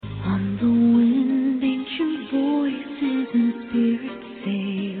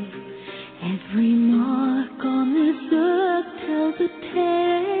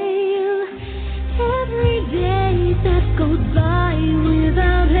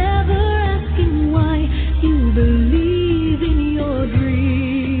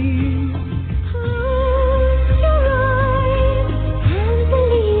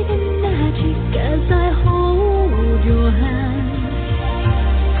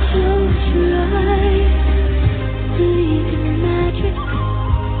your eyes, believe in magic.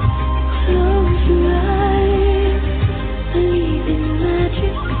 Close your eyes, believe in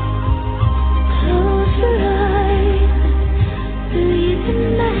magic. Close your eyes, believe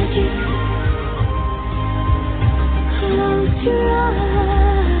in magic. Close your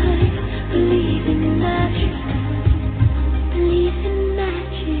eyes, believe in magic. Believe in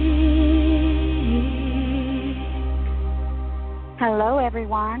magic. Hello,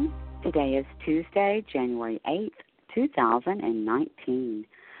 everyone. Today is Tuesday, January 8th, 2019.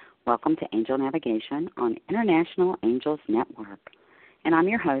 Welcome to Angel Navigation on International Angels Network. And I'm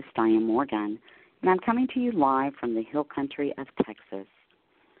your host, Diane Morgan, and I'm coming to you live from the hill country of Texas.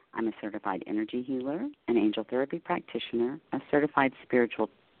 I'm a certified energy healer, an angel therapy practitioner, a certified spiritual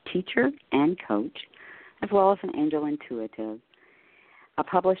teacher and coach, as well as an angel intuitive, a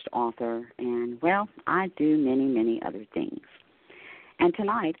published author, and, well, I do many, many other things. And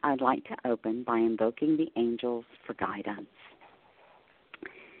tonight I'd like to open by invoking the angels for guidance.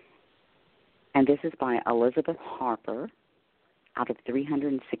 And this is by Elizabeth Harper out of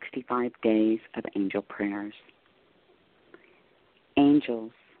 365 Days of Angel Prayers.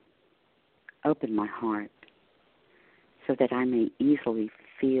 Angels, open my heart so that I may easily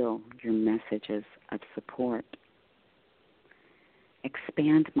feel your messages of support.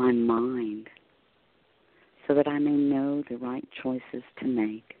 Expand my mind so that I may know the right choices to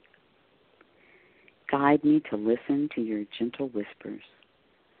make. Guide me to listen to your gentle whispers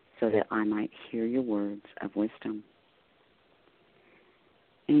so that I might hear your words of wisdom.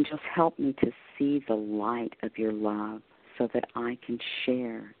 Angels, help me to see the light of your love so that I can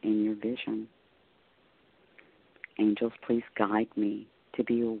share in your vision. Angels, please guide me to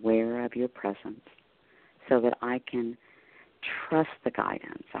be aware of your presence so that I can trust the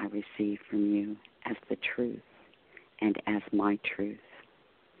guidance I receive from you as the truth and as my truth.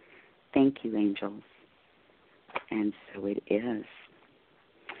 Thank you, angels. And so it is.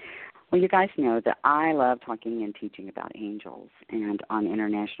 Well, you guys know that I love talking and teaching about angels. And on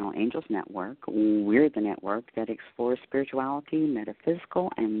International Angels Network, we're the network that explores spirituality,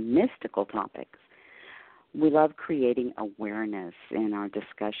 metaphysical, and mystical topics. We love creating awareness in our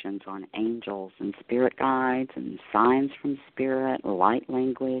discussions on angels and spirit guides and signs from spirit, light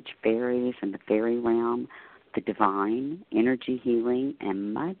language, fairies and the fairy realm, the divine, energy healing,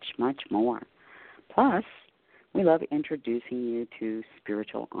 and much, much more. Plus, we love introducing you to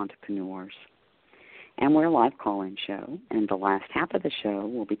spiritual entrepreneurs. And we're a live call-in show, and the last half of the show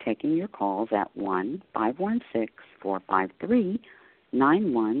we'll be taking your calls at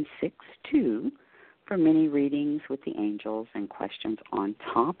 1-516-453-9162 for mini readings with the angels and questions on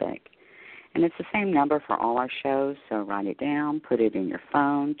topic. And it's the same number for all our shows, so write it down, put it in your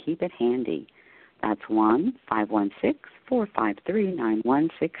phone, keep it handy. That's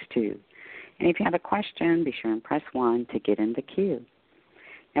 1-516-453-9162. And if you have a question, be sure and press 1 to get in the queue.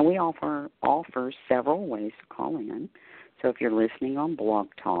 And we offer several ways to call in. So if you're listening on Blog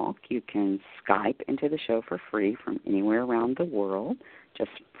Talk, you can Skype into the show for free from anywhere around the world.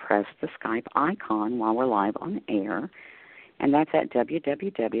 Just press the Skype icon while we're live on air. And that's at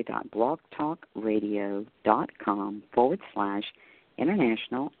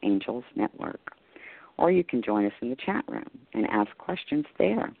www.blogtalkradio.com/International Angels Network. Or you can join us in the chat room and ask questions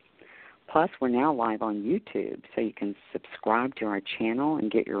there. Plus, we're now live on YouTube, so you can subscribe to our channel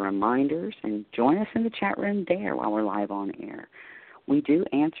and get your reminders and join us in the chat room there while we're live on air. We do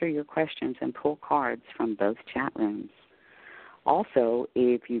answer your questions and pull cards from both chat rooms. Also,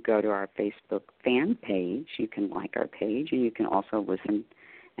 if you go to our Facebook fan page, you can like our page, and you can also listen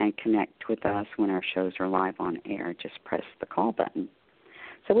and connect with us when our shows are live on air. Just press the call button.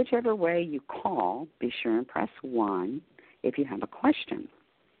 So whichever way you call, be sure and press 1 if you have a question.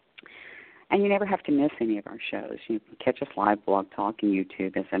 And you never have to miss any of our shows. You can catch us live, Blog Talk, and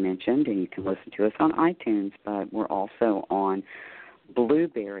YouTube, as I mentioned, and you can listen to us on iTunes, but we're also on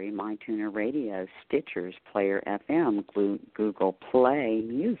Blueberry, MyTuner Radio, Stitchers, Player FM, Google Play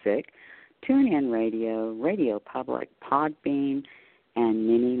Music, TuneIn Radio, Radio Public, Podbean, and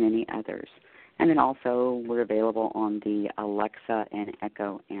many, many others. And then also we're available on the Alexa and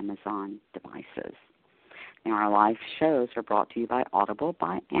Echo Amazon devices. Now, our live shows are brought to you by Audible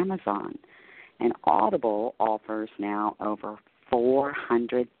by Amazon. And Audible offers now over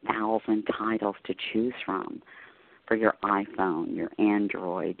 400,000 titles to choose from for your iPhone, your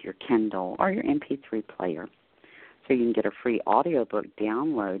Android, your Kindle, or your MP3 player. So you can get a free audiobook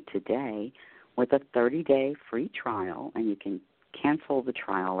download today with a 30-day free trial, and you can cancel the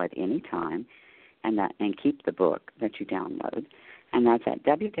trial at any time and keep the book that you download. And that's at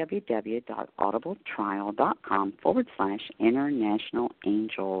www.audibletrial.com/International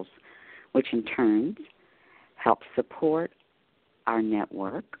Angels. which in turn helps support our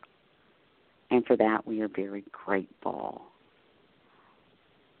network. And for that, we are very grateful.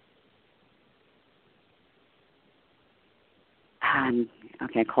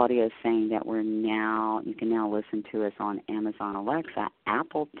 Okay, Claudia is saying that you can now listen to us on Amazon Alexa,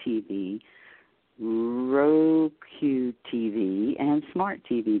 Apple TV, Roku TV, and smart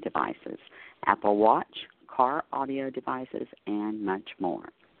TV devices, Apple Watch, car audio devices, and much more.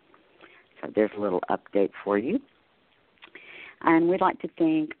 So there's a little update for you. And we'd like to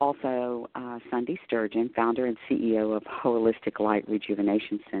thank also Sunday Sturgeon, founder and CEO of Holistic Light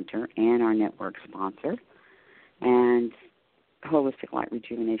Rejuvenation Center, and our network sponsor. And Holistic Light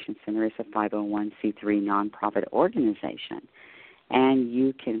Rejuvenation Center is a 501c3 nonprofit organization, and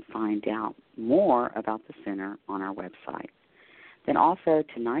you can find out more about the center on our website. Then also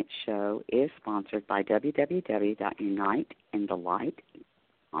tonight's show is sponsored by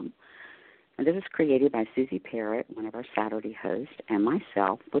www.uniteinthelight.com. And this is created by Susie Parrott, one of our Saturday hosts, and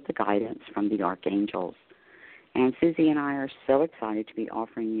myself with the guidance from the Archangels. And Susie and I are so excited to be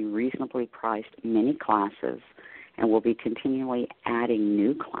offering you reasonably priced mini classes, and we'll be continually adding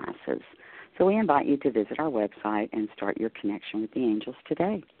new classes. So we invite you to visit our website and start your connection with the angels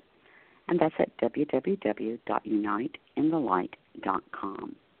today. And that's at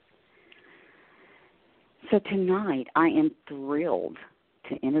www.uniteinthelight.com. So tonight I am thrilled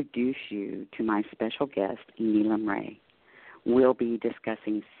to introduce you to my special guest, Neelam Rai. We'll be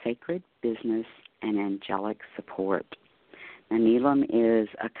discussing sacred business and angelic support. Now, Neelam is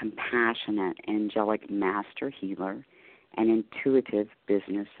a compassionate angelic master healer and intuitive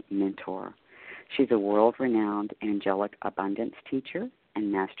business mentor. She's a world-renowned angelic abundance teacher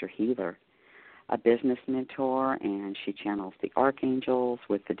and master healer, a business mentor, and she channels the archangels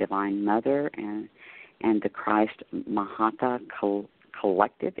with the Divine Mother and the Christ Mahata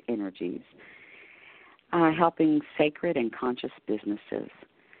collective energies, helping sacred and conscious businesses.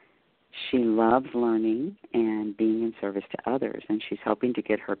 She loves learning and being in service to others, and she's hoping to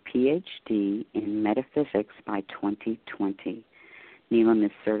get her Ph.D. in metaphysics by 2020. Neelam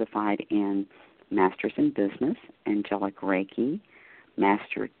is certified in Masters in Business, Angelic Reiki,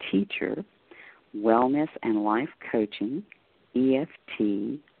 Master Teacher, Wellness and Life Coaching,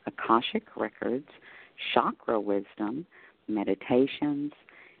 EFT, Akashic Records, Chakra Wisdom, Meditations,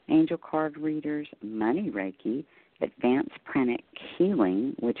 Angel Card Readers, Money Reiki, Advanced Pranic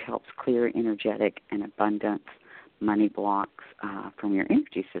Healing, which helps clear energetic and abundance money blocks from your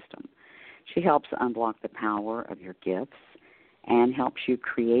energy system. She helps unblock the power of your gifts and helps you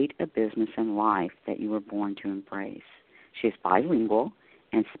create a business and life that you were born to embrace. She is bilingual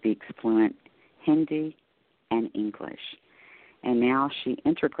and speaks fluent Hindi and English. And now she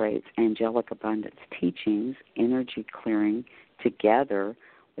integrates angelic abundance teachings, energy clearing, together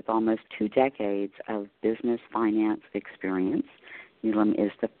with almost 2 decades of business finance experience. Neelam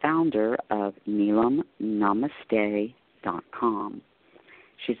is the founder of NeelamNamaste.com.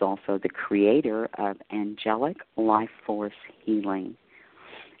 She's also the creator of Angelic Life Force Healing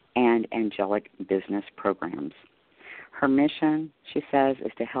and Angelic Business Programs. Her mission, she says,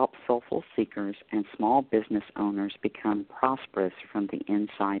 is to help soulful seekers and small business owners become prosperous from the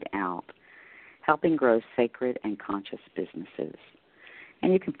inside out, helping grow sacred and conscious businesses.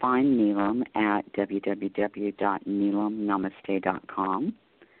 And you can find Neelam at www.neelamnamaste.com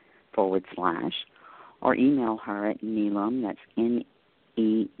 / or email her at Neelam, that's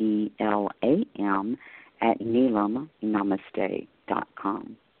NEELAM, at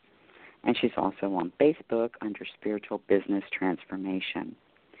neelamnamaste.com. And she's also on Facebook under Spiritual Business Transformation.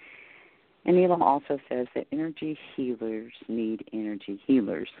 And Neelam also says that energy healers need energy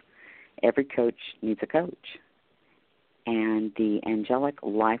healers. Every coach needs a coach. And the Angelic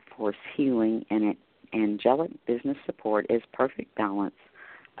Life Force Healing and Angelic Business Support is perfect balance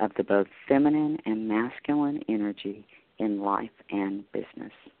of the both feminine and masculine energy in life and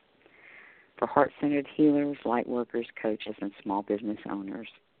business. For heart-centered healers, light workers, coaches, and small business owners,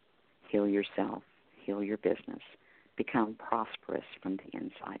 heal yourself, heal your business, become prosperous from the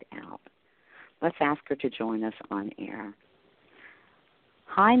inside out. Let's ask her to join us on air.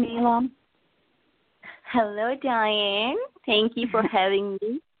 Hi, Neelam. Hello, Diane. Thank you for having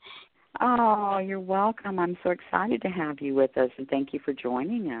me. Oh, you're welcome. I'm so excited to have you with us, and thank you for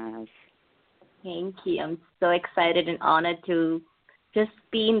joining us. Thank you. I'm so excited and honored to just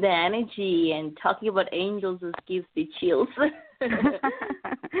be in the energy, and talking about angels just gives me chills.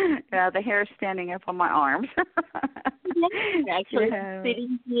 Yeah, the hair is standing up on my arms. Actually,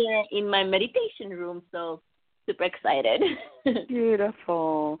 sitting here in my meditation room, so super excited.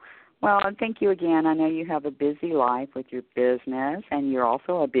 Beautiful. Well, and thank you again. I know you have a busy life with your business, and you're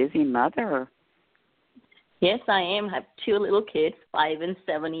also a busy mother. Yes, I am. I have two little kids, 5 and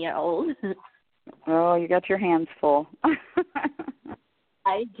 7 year old. Oh, you got your hands full.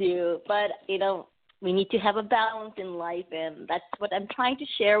 I do, but we need to have a balance in life, and that's what I'm trying to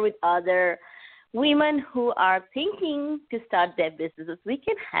share with other women who are thinking to start their businesses. We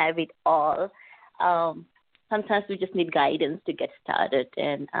can have it all. Sometimes we just need guidance to get started,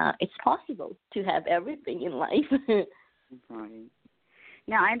 and it's possible to have everything in life. Right.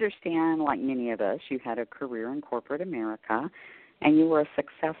 Now, I understand, like many of us, you had a career in corporate America, and you were a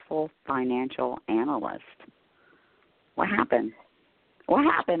successful financial analyst. What happened? What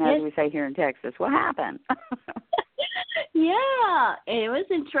happened, as we say here in Texas? What happened? Yeah, it was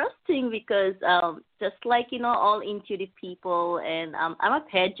interesting because just like, all intuitive people, and I'm a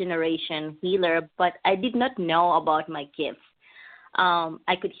third generation healer, but I did not know about my gifts.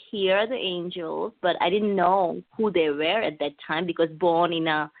 I could hear the angels, but I didn't know who they were at that time because born in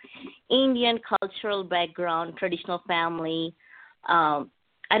a Indian cultural background, traditional family, I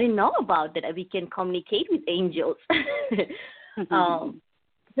didn't know about that. We can communicate with angels.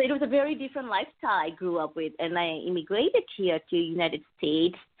 So it was a very different lifestyle I grew up with, and I immigrated here to United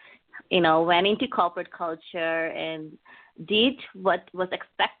States, went into corporate culture and did what was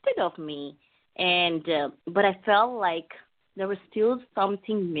expected of me. And but I felt like there was still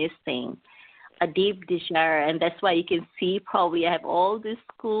something missing, a deep desire, and that's why you can see probably I have all these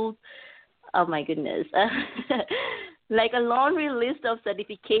schools. Oh my goodness. Like a laundry list of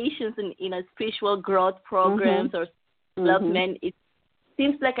certifications in spiritual growth programs or development. It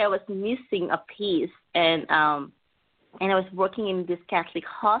seems like I was missing a piece, and I was working in this Catholic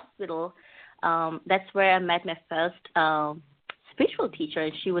hospital. That's where I met my first spiritual teacher,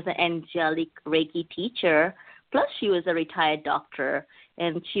 and she was an angelic Reiki teacher. Plus, she was a retired doctor,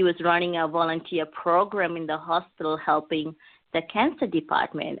 and she was running a volunteer program in the hospital helping the cancer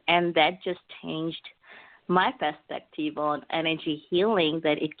department, and that just changed my perspective on energy healing,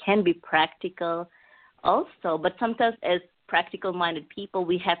 that it can be practical also, but sometimes as practical-minded people,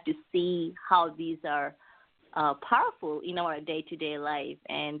 we have to see how these are powerful in our day-to-day life.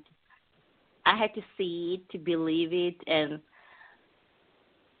 And I had to see it to believe it, and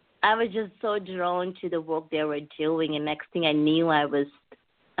I was just so drawn to the work they were doing. And next thing I knew, I was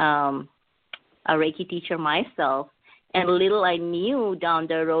a Reiki teacher myself. And little I knew down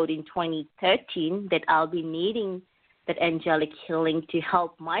the road in 2013 that I'll be needing that angelic healing to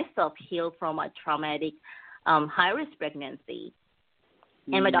help myself heal from a traumatic high-risk pregnancy.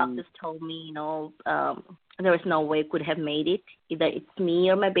 And my doctors told me, there was no way I could have made it. Either it's me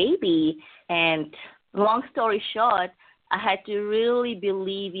or my baby. And long story short, I had to really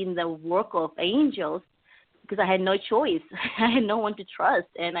believe in the work of angels because I had no choice. I had no one to trust.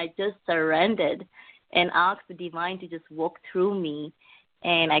 And I just surrendered and asked the divine to just walk through me.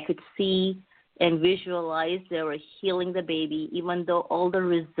 And I could see and visualize they were healing the baby, even though all the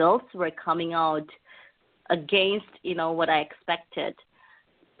results were coming out against, what I expected.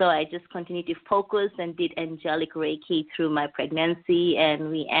 So I just continued to focus and did angelic Reiki through my pregnancy, and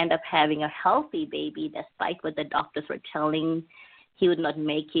we end up having a healthy baby despite what the doctors were telling. He would not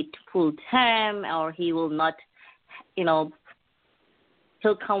make it full term, or he will not, he'll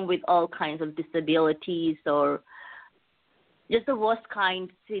come with all kinds of disabilities or just the worst kind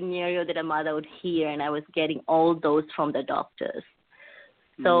scenario that a mother would hear, and I was getting all those from the doctors.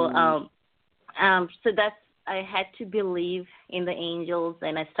 So so that's, I had to believe in the angels,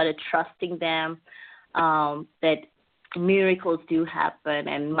 and I started trusting them, that miracles do happen,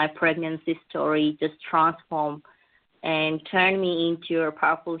 and my pregnancy story just transformed and turned me into a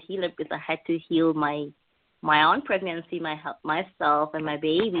powerful healer because I had to heal my own pregnancy, myself and my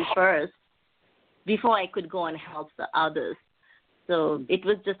baby first before I could go and help the others. So it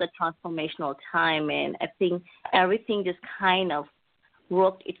was just a transformational time, and I think everything just kind of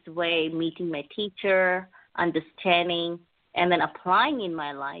worked its way, meeting my teacher, understanding, and then applying in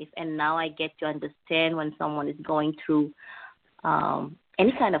my life. And now I get to understand when someone is going through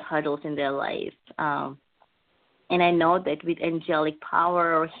any kind of hurdles in their life. And I know that with angelic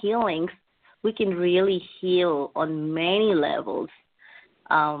power or healings, we can really heal on many levels.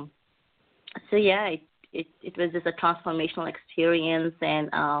 So yeah, it was just a transformational experience, and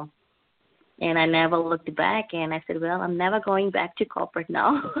I never looked back. And I said, well, I'm never going back to corporate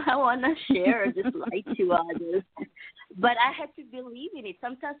now. I want to share this light to others. But I had to believe in it.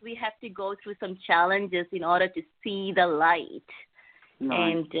 Sometimes we have to go through some challenges in order to see the light.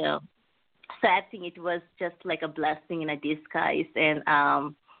 Right. And so I think it was just like a blessing in a disguise. And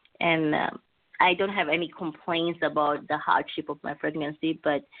I don't have any complaints about the hardship of my pregnancy,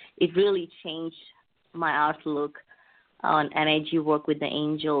 but it really changed my outlook on energy work with the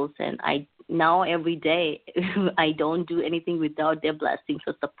angels. And I now every day I don't do anything without their blessings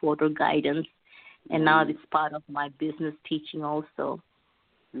or support or guidance. And now it's part of my business teaching also.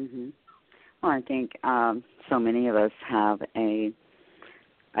 Mm-hmm. Well, I think so many of us have a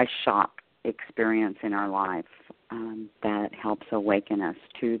shock experience in our life that helps awaken us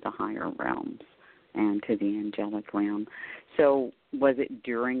to the higher realms and to the angelic realm. So was it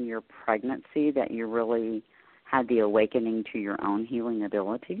during your pregnancy that you really had the awakening to your own healing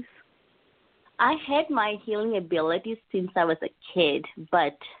abilities? I had my healing abilities since I was a kid,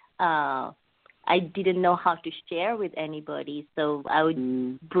 but I didn't know how to share with anybody. So I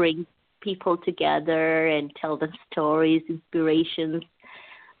would bring people together and tell them stories, inspirations.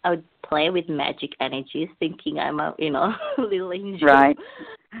 I would play with magic energies, thinking I'm a little angel. Right,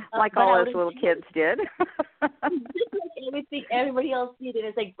 like all us little kids did. Just like everything everybody else did. And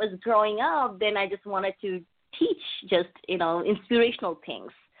as I was growing up, then I just wanted to teach just inspirational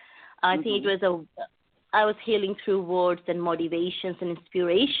things. I think I was healing through words and motivations and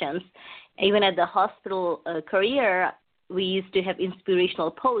inspirations. Even at the hospital career, we used to have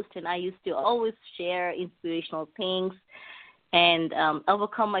inspirational posts, and I used to always share inspirational things and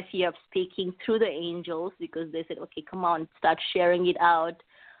overcome my fear of speaking through the angels, because they said, okay, come on, start sharing it out,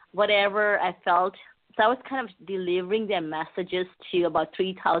 whatever I felt. So I was kind of delivering their messages to about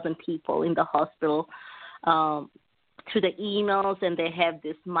 3,000 people in the hospital through the emails, and they have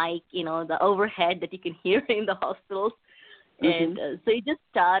this mic, the overhead that you can hear in the hospitals. And so it just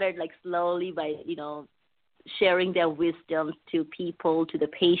started like slowly by, sharing their wisdom to people, to the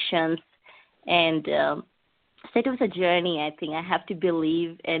patients. And so it was a journey, I think. I have to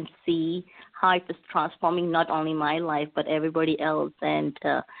believe and see how it was transforming not only my life, but everybody else. And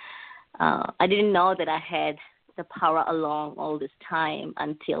I didn't know that I had the power along all this time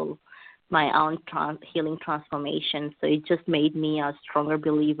until my own healing transformation. So it just made me a stronger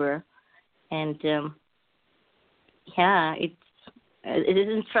believer. And, it is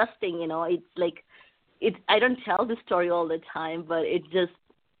interesting, It's like, I don't tell the story all the time, but it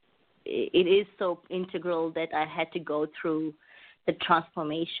is so integral that I had to go through the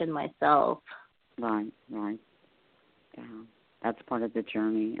transformation myself. Right. Yeah. That's part of the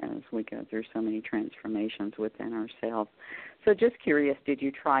journey as we go through so many transformations within ourselves. So just curious, did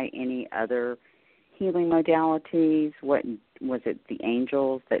you try any other healing modalities? What was it, the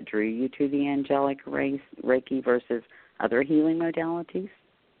angels that drew you to the angelic Reiki versus other healing modalities?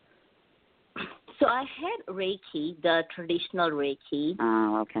 So I had Reiki, the traditional Reiki.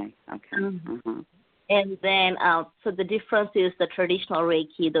 Oh, okay. And then, so the difference is the traditional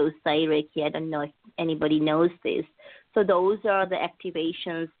Reiki, those Sai Reiki, I don't know if anybody knows this. So those are the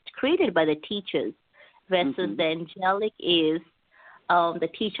activations created by the teachers, versus the angelic is the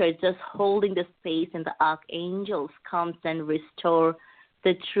teacher is just holding the space, and the archangels comes and restore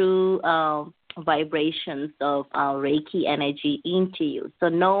the true vibrations of Reiki energy into you. So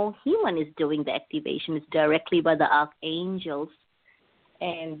no human is doing the activation. It's directly by the archangels.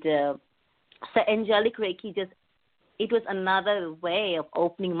 And so angelic Reiki it was another way of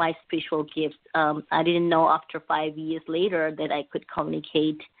opening my spiritual gifts. I didn't know after 5 years later that I could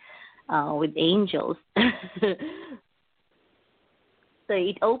communicate with angels. So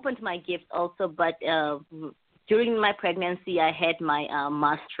it opened my gifts also, but during my pregnancy, I had my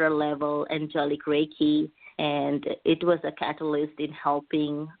master level angelic Reiki, and it was a catalyst in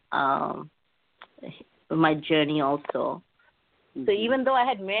helping my journey also. So even though I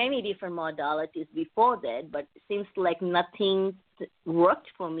had many different modalities before that, but it seems like nothing worked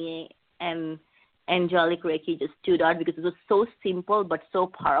for me, and angelic Reiki just stood out because it was so simple but so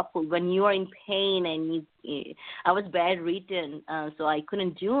powerful. When you are in pain and I was bedridden, so I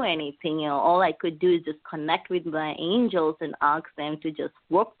couldn't do anything. All I could do is just connect with my angels and ask them to just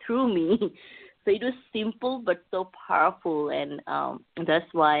work through me. So it was simple but so powerful, and that's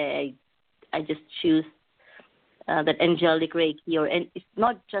why I just choose that angelic Reiki, and it's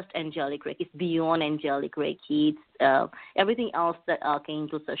not just angelic Reiki, it's beyond angelic Reiki. It's everything else that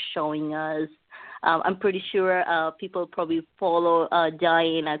archangels are showing us. I'm pretty sure people probably follow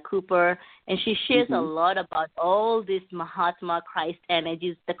Diana Cooper, and she shares a lot about all these Mahatma Christ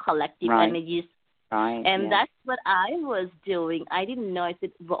energies, the collective energies. Right, and that's what I was doing. I didn't know. I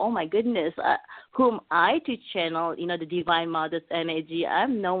said, well, oh, my goodness, who am I to channel, the Divine Mother's energy?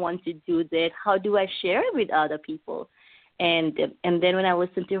 I'm no one to do that. How do I share it with other people? And then when I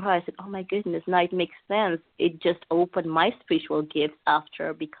listened to her, I said, oh, my goodness, now it makes sense. It just opened my spiritual gifts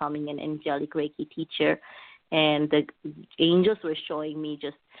after becoming an angelic Reiki teacher. And the angels were showing me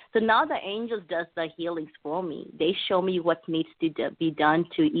just So now the angels does the healings for me. They show me what needs to be done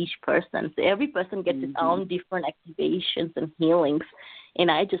to each person. So every person gets its own different activations and healings,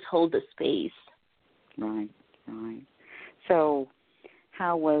 and I just hold the space. Right, right. So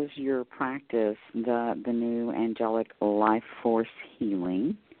how was your practice, the new angelic life force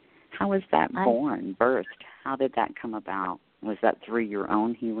healing? How was that birthed? How did that come about? Was that through your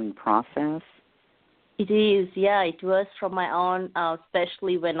own healing process? It is, yeah. It was from my own,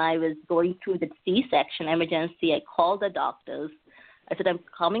 especially when I was going through the C-section emergency. I called the doctors. I said, I'm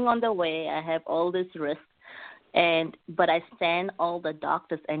coming on the way. I have all this risk. But I send all the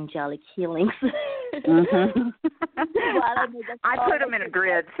doctors angelic healings. Mm-hmm. I put them in a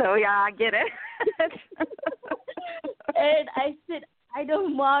grid, so yeah, I get it. And I said, I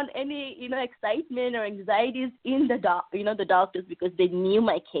don't want any, excitement or anxieties in the the doctors, because they knew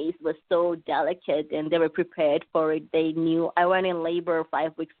my case was so delicate and they were prepared for it. They knew I went in labor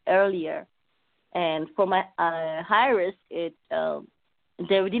 5 weeks earlier, and for my high risk, they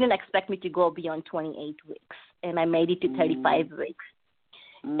didn't expect me to go beyond 28 weeks, and I made it to 35 weeks.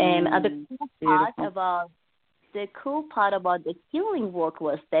 And the cool part about the healing work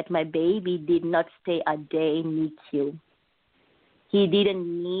was that my baby did not stay a day in NICU. He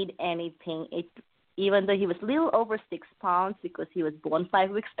didn't need anything. Even though he was a little over 6 pounds because he was born 5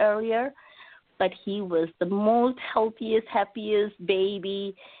 weeks earlier, but he was the most healthiest, happiest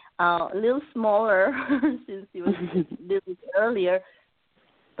baby, a little smaller since he was a little earlier.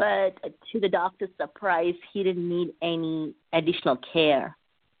 But to the doctor's surprise, he didn't need any additional care.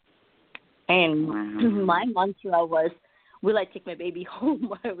 And my mantra was, will I take my baby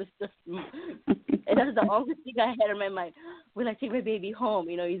home? I was just, and that's the only thing I had in my mind. Will I take my baby home?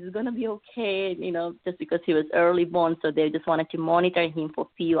 Is it going to be okay? Just because he was early born, so they just wanted to monitor him for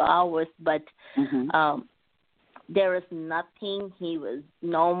a few hours. But there was nothing. He was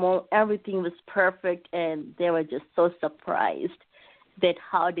normal. Everything was perfect, and they were just so surprised that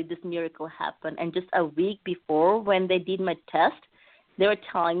how did this miracle happen. And just a week before, when they did my test, they were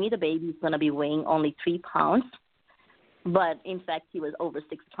telling me the baby is going to be weighing only 3 pounds. But, in fact, he was over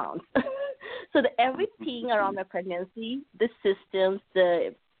 6 pounds. So everything around my pregnancy, the systems,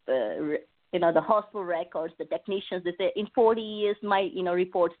 the hospital records, the technicians, they say, in 40 years, my,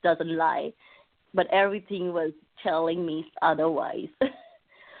 reports doesn't lie. But everything was telling me otherwise.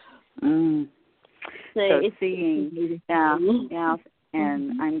 So seeing,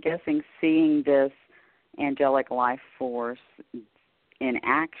 and I'm guessing seeing this angelic life force in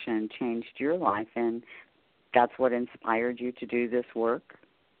action changed your life, and that's what inspired you to do this work?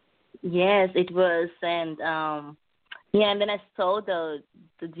 Yes, it was. And and then I saw the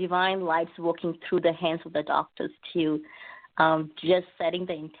divine lights working through the hands of the doctors too, just setting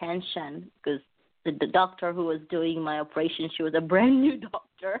the intention, because the doctor who was doing my operation, she was a brand new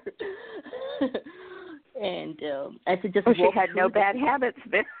doctor. And I said, just she had no bad habits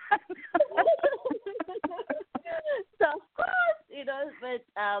then. So, of course, but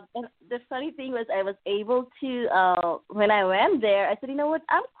the funny thing was I was able to, when I went there, I said, you know what,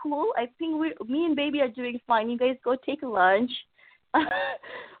 I'm cool. I think me and baby are doing fine. You guys go take lunch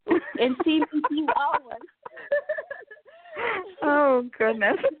and see me in a few hours. Oh,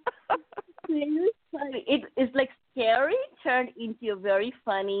 goodness. It's like scary turned into a very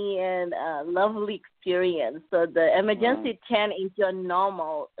funny and lovely experience. So the emergency turned into a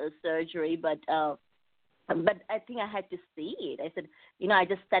normal surgery, but I think I had to see it. I said, I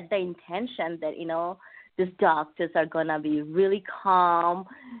just set the intention that, these doctors are going to be really calm.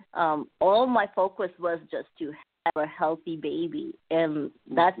 All my focus was just to have a healthy baby, and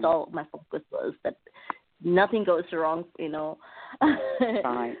that's all my focus was, that nothing goes wrong,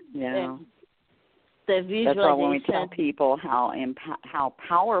 Right, yeah. The visualization. That's why when we tell people how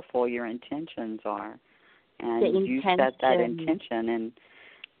powerful your intentions are, and you set that intention, and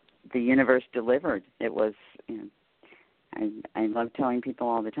the universe delivered. It was, I love telling people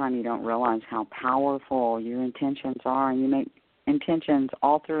all the time, you don't realize how powerful your intentions are, and you make intentions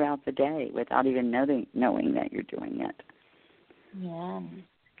all throughout the day without even knowing that you're doing it. Yeah.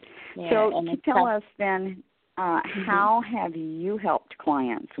 So tell us then, how have you helped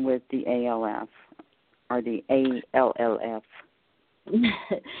clients with the ALF or the ALLF?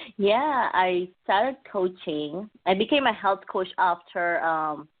 Yeah, I started coaching. I became a health coach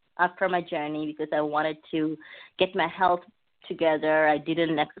after my journey, because I wanted to get my health together. I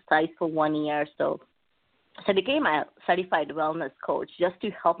didn't exercise for 1 year, so I became a certified wellness coach just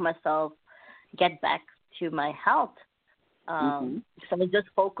to help myself get back to my health. So I just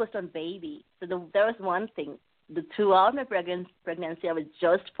focused on baby. So there was one thing. Throughout my pregnancy, I was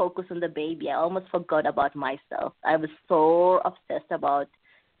just focused on the baby. I almost forgot about myself. I was so obsessed about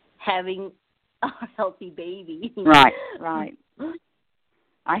having a healthy baby. Right.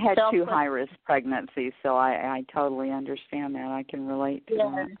 I had So, 2 high-risk pregnancies, so I totally understand that. I can relate to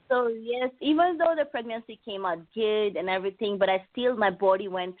that. So yes, even though the pregnancy came out good and everything, but my body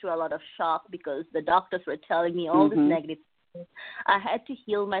went through a lot of shock because the doctors were telling me all this negative things. I had to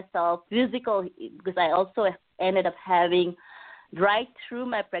heal myself because I also ended up having right through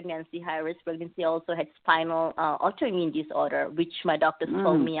my pregnancy, high-risk pregnancy, I also had spinal autoimmune disorder, which my doctors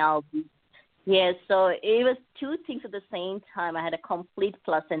told me I'll be. Yes, so it was 2 things at the same time. I had a complete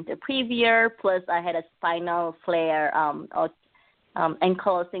placenta previa, plus I had a spinal flare,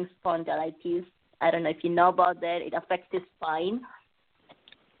 ankylosing spondylitis. I don't know if you know about that. It affects the spine.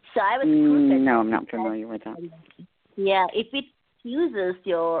 So I was screwed. No, I'm not familiar with that. Yeah, if it fuses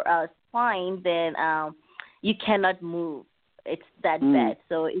your spine, then you cannot move. It's that bad.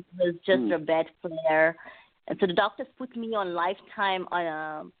 So it was just a bad flare. And so the doctors put me on lifetime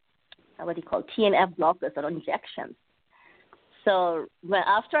on TNF blockers or injections. So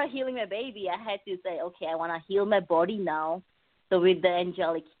after healing my baby, I had to say, okay, I want to heal my body now. So with the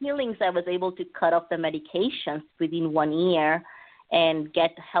angelic healings, I was able to cut off the medications within 1 year and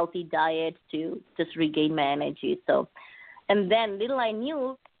get a healthy diet to just regain my energy. So, and then little I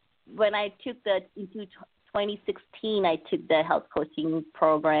knew, when I took into 2016, I took the health coaching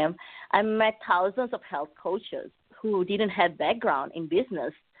program. I met thousands of health coaches who didn't have background in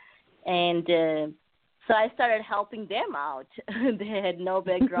business. And so I started helping them out. They had no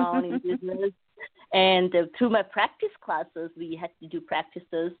background in business. And through my practice classes, we had to do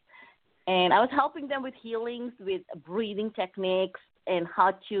practices. And I was helping them with healings, with breathing techniques, and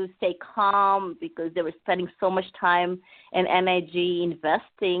how to stay calm because they were spending so much time and energy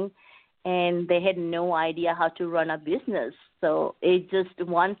investing, and they had no idea how to run a business. So it just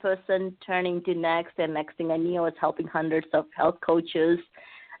one person turning to next, and next thing I knew, I was helping hundreds of health coaches.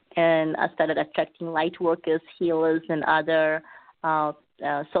 And I started attracting light workers, healers, and other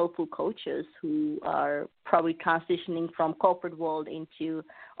soulful coaches who are probably transitioning from corporate world into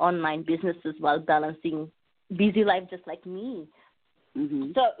online businesses while balancing busy life just like me.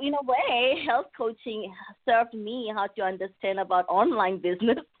 Mm-hmm. So in a way, health coaching served me how to understand about online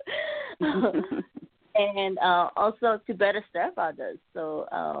business and also to better serve others. So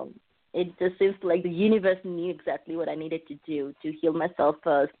it just seems like the universe knew exactly what I needed to do to heal myself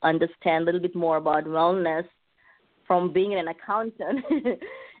first, understand a little bit more about wellness from being an accountant,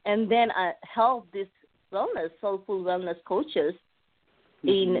 and then help these soulful wellness coaches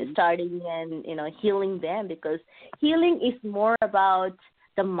in starting and, healing them, because healing is more about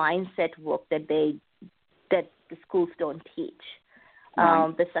the mindset work that the schools don't teach.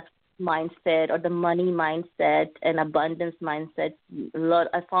 Right. The success mindset or the money mindset and abundance mindset.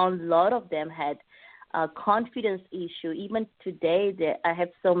 I found a lot of them had a confidence issue. Even today, I have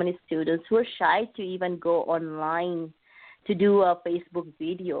so many students who are shy to even go online to do a Facebook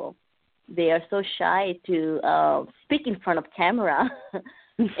video. They are so shy to speak in front of camera.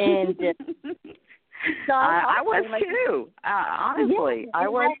 And so I was too. Honestly, I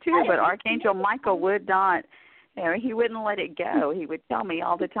was too. But Archangel Michael would not. He wouldn't let it go. He would tell me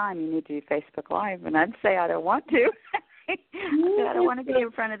all the time, "You need to do Facebook Live," and I'd say, "I don't want to." I said, "I don't want to be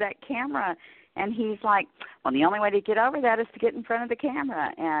in front of that camera." And he's like, "Well, the only way to get over that is to get in front of the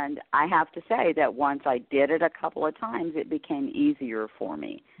camera." And I have to say that once I did it a couple of times, it became easier for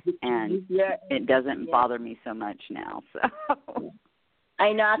me, and it doesn't bother me so much now. So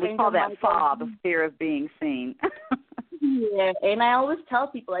I know. We call that FOB, fear of being seen. Yeah, and I always tell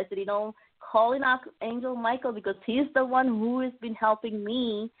people, I said, call in Angel Michael, because he's the one who has been helping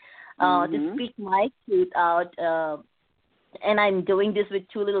me to speak my truth out. And I'm doing this with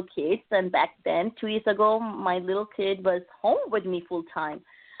 2 little kids. And back then, 2 years ago, my little kid was home with me full time.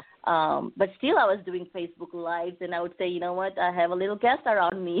 But still, I was doing Facebook Lives, and I would say, you know what, I have a little guest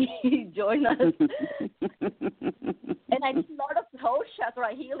around me. Join us. And I did a lot of throat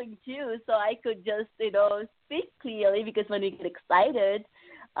chakra healing, too, so I could just, speak clearly, because when we get excited,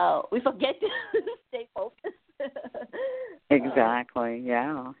 we forget to stay focused. Exactly.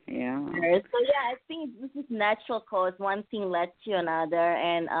 Yeah. So I think this is natural cause. One thing led to another,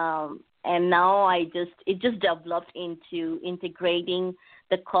 and now it just developed into integrating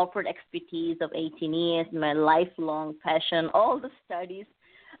the corporate expertise of 18 years, my lifelong passion, all the studies.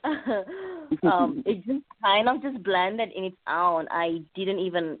 It just kind of just blended in its own. I didn't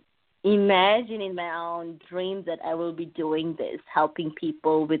even imagine in my own dreams that I will be doing this, helping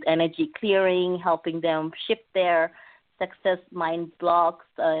people with energy clearing, helping them shift their success mind blocks,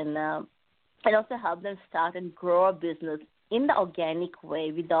 and also help them start and grow a business in the organic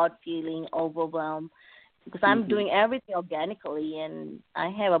way without feeling overwhelmed because I'm doing everything organically, and I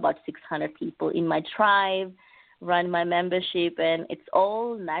have about 600 people in my tribe, run my membership, and it's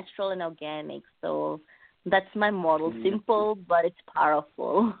all natural and organic. So that's my model. Simple, but it's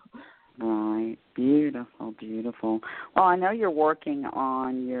powerful. Right. Beautiful, beautiful. Well, I know you're working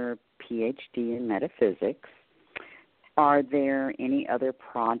on your PhD in metaphysics. Are there any other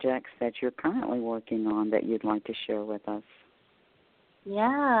projects that you're currently working on that you'd like to share with us?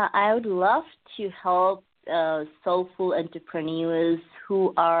 Yeah, I would love to help soulful entrepreneurs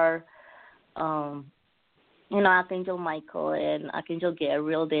who are, Archangel Michael and Archangel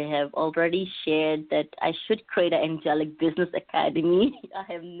Gabriel. They have already shared that I should create an angelic business academy. I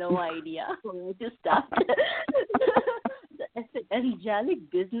have no idea where to start. I said,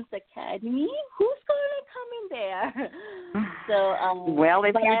 angelic business academy? Who's going to come in there? So, well,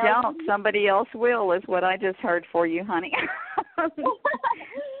 if you don't, somebody else will, is what I just heard for you, honey.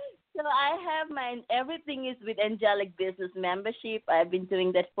 So I have everything is with angelic business membership. I've been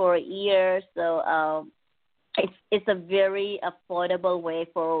doing that for a year. So it's a very affordable way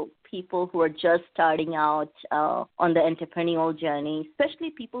for people who are just starting out on the entrepreneurial journey,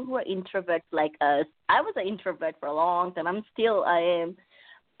 especially people who are introverts like us. I was an introvert for a long time. I am.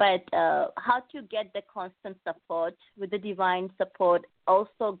 But how to get the constant support with the divine support,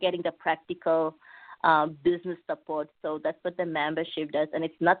 also getting the practical business support. So that's what the membership does. And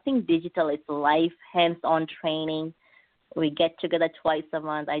it's nothing digital. It's live, hands-on training. We get together twice a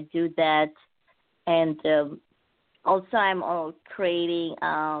month. I do that. And also I'm creating,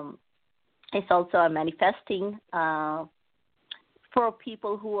 it's also a manifesting for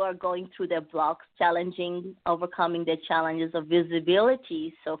people who are going through their blocks, overcoming their challenges of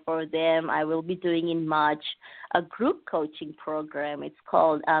visibility. So for them, I will be doing in March a group coaching program. It's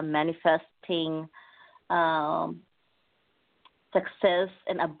called Manifesting Success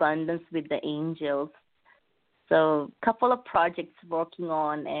and Abundance with the Angels. So a couple of projects working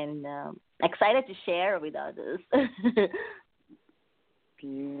on and excited to share with others.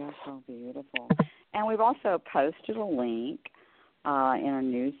 Beautiful, beautiful. And we've also posted a link in our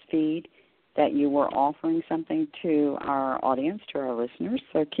news feed that you were offering something to our audience, to our listeners.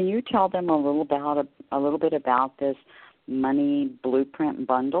 So can you tell them a little bit about this money blueprint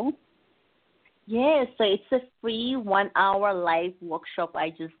bundle? Yes, so it's a free 1-hour live workshop I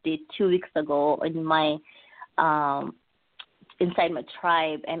just did 2 weeks ago in my inside my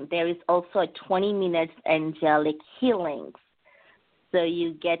tribe, and there is also a 20 minutes angelic healings. So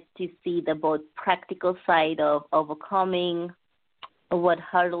you get to see the both practical side of overcoming what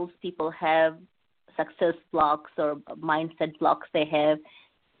hurdles people have, success blocks or mindset blocks they have,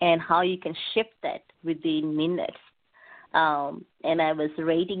 and how you can shift that within minutes. And I was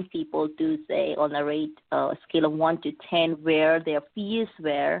rating people to say on a scale of 1 to 10 where their fears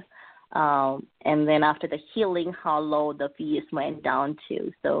were, and then after the healing, how low the fears went down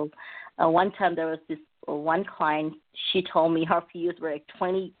to. So one time there was this one client, she told me her fears were like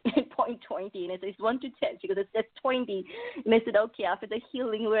 20.20, and I said, it's 1 to 10. She goes, it's 20. And I said, okay, after the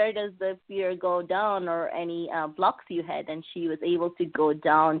healing, where does the fear go down or any blocks you had? And she was able to go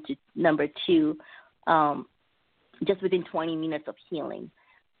down to number 2 just within 20 minutes of healing.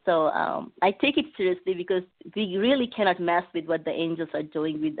 So I take it seriously because we really cannot mess with what the angels are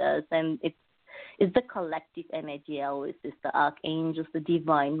doing with us, and it's the collective energy always. It's the archangels, the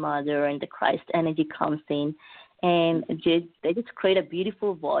divine mother, and the Christ energy comes in, and they just create a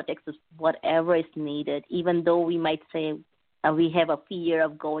beautiful vortex of whatever is needed, even though we might say we have a fear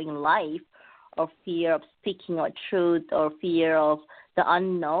of going live or fear of speaking our truth or fear of the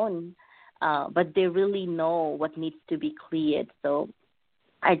unknown, but they really know what needs to be cleared. So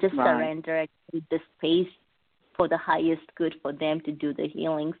I just surrender. I create the space for the highest good for them to do the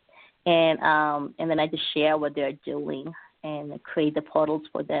healings. And then I just share what they're doing and create the portals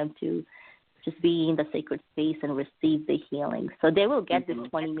for them to just be in the sacred space and receive the healing. So they will get this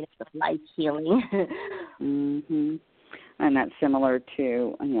 20 minutes of light healing. Mm-hmm. And that's similar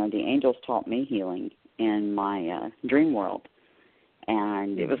to, the angels taught me healing in my dream world.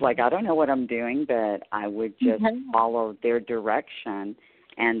 And it was like, I don't know what I'm doing, but I would just follow their direction,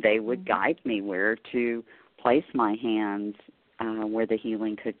 and they would guide me where to place my hands, where the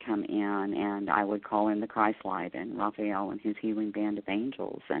healing could come in, and I would call in the Christ light and Raphael and his healing band of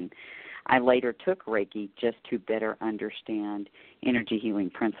angels. And I later took Reiki just to better understand energy healing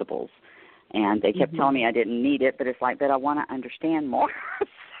principles. And they kept telling me I didn't need it, but it's like, but I want to understand more.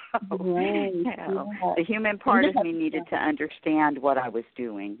 So, the human part of me needed to understand what I was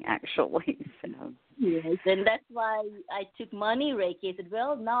doing, actually. So. Yes, and that's why I took money Reiki. I said,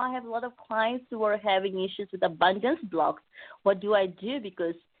 well, now I have a lot of clients who are having issues with abundance blocks. What do I do?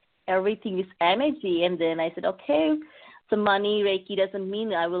 Because everything is energy. And then I said, okay, so money Reiki doesn't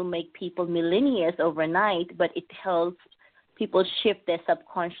mean I will make people millionaires overnight, but it helps people shift their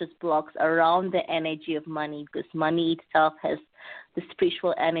subconscious blocks around the energy of money, because money itself has the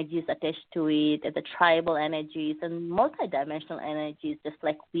spiritual energies attached to it, and the tribal energies and multidimensional energies, just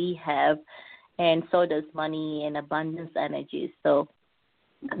like we have, and so does money and abundance energies. So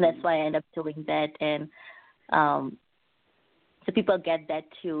that's why I end up doing that, and so people get that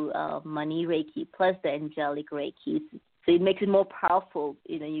through money Reiki plus the angelic Reiki. So it makes it more powerful.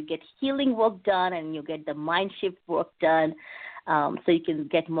 You get healing work done, and you get the mind shift work done, so you can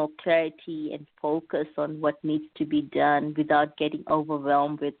get more clarity and focus on what needs to be done without getting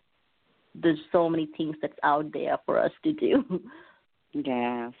overwhelmed with there's so many things that's out there for us to do.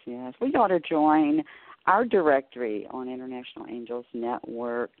 Yes. We ought to join our directory on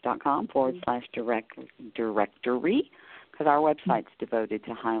internationalangelsnetwork.com/directory, because our website's devoted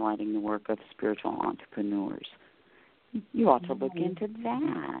to highlighting the work of spiritual entrepreneurs. You ought to look into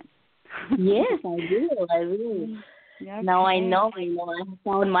that. Yes, I will. Okay. Now I know I have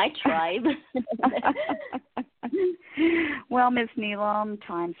found my tribe. Well, Ms. Neelam,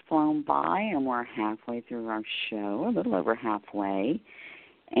 time's flown by, and we're halfway through our show, a little over halfway.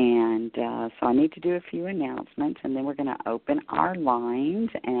 And so I need to do a few announcements, and then we're going to open our lines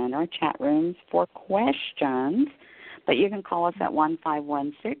and our chat rooms for questions. But you can call us at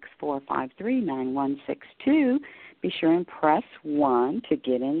 1-516-453-9162. Be sure and press 1 to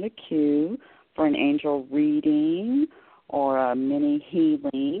get in the queue for an angel reading or a mini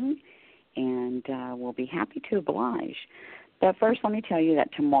healing, and we'll be happy to oblige. But first, let me tell you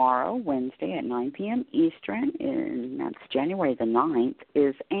that tomorrow, Wednesday at 9 p.m. Eastern, and that's January the 9th,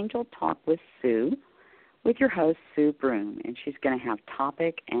 is Angel Talk with Sue, with your host, Sue Broom, and she's going to have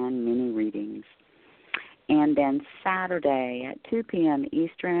topic and mini readings. And then Saturday at 2 p.m.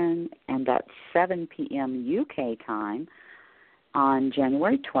 Eastern, and that's 7 p.m. UK time, on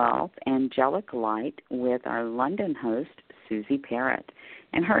January 12th, Angelic Light with our London host, Susie Parrott.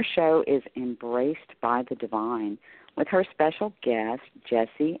 And her show is Embraced by the Divine, with her special guests,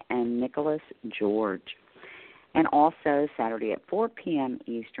 Jesse and Nicholas George. And also Saturday at 4 p.m.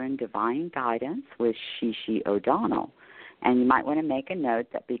 Eastern, Divine Guidance with Shishi O'Donnell. And you might want to make a note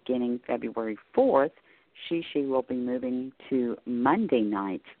that beginning February 4th, Shishi will be moving to Monday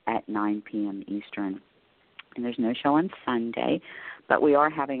nights at 9 p.m. Eastern. And there's no show on Sunday, but we are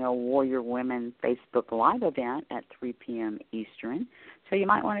having a Warrior Women Facebook Live event at 3 p.m. Eastern, so you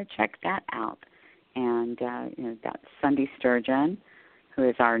might want to check that out. And that's Sunday Sturgeon, who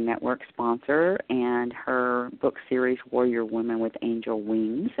is our network sponsor, and her book series, Warrior Women with Angel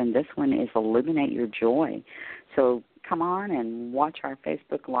Wings, and this one is Illuminate Your Joy. So come on and watch our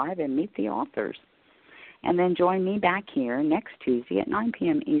Facebook Live and meet the authors. And then join me back here next Tuesday at 9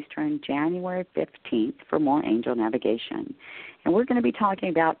 p.m. Eastern, January 15th, for more angel navigation. And we're going to be talking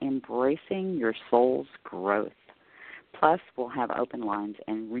about embracing your soul's growth. Plus, we'll have open lines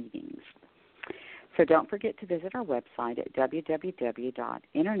and readings. So don't forget to visit our website at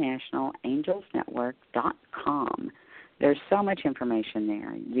www.internationalangelsnetwork.com. There's so much information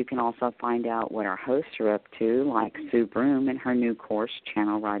there. You can also find out what our hosts are up to, like Sue Broom and her new course,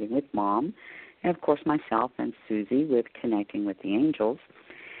 Channel Writing with Mom, and, of course, myself and Susie with Connecting with the Angels.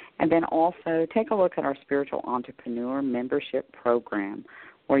 And then also take a look at our Spiritual Entrepreneur Membership Program,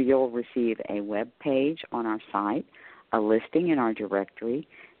 where you'll receive a web page on our site, a listing in our directory,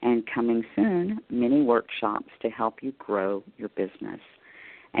 and coming soon, many workshops to help you grow your business.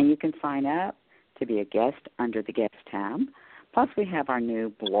 And you can sign up to be a guest under the Guest tab. Plus, we have our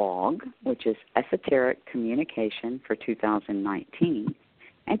new blog, which is Esoteric Communication for 2019.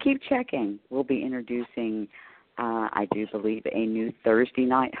 And keep checking. We'll be introducing, I do believe, a new Thursday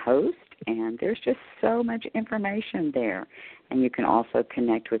night host, and there's just so much information there. And you can also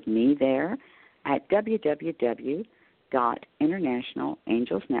connect with me there at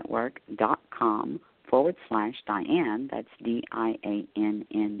www.internationalangelsnetwork.com/Diane. That's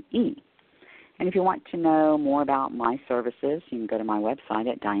DIANNE. And if you want to know more about my services, you can go to my website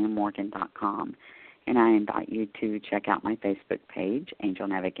at dianemorgan.com. And I invite you to check out my Facebook page, Angel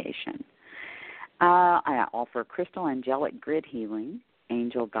Navigation. I offer crystal angelic grid healing,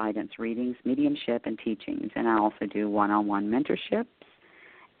 angel guidance readings, mediumship, and teachings. And I also do one-on-one mentorships.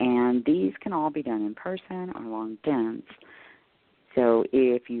 And these can all be done in person or long distance. So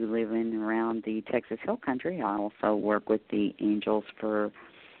if you live in and around the Texas Hill Country, I also work with the angels for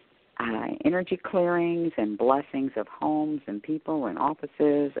energy clearings and blessings of homes and people and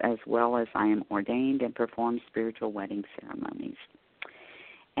offices, as well as I am ordained and perform spiritual wedding ceremonies.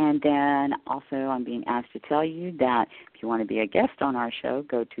 And then also I'm being asked to tell you that if you want to be a guest on our show,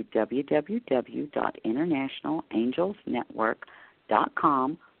 go to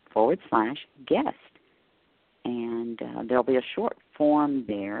www.internationalangelsnetwork.com/guest. And there'll be a short form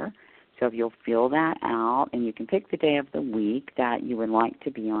there. So if you'll fill that out, and you can pick the day of the week that you would like to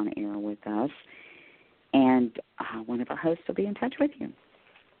be on air with us, and one of our hosts will be in touch with you.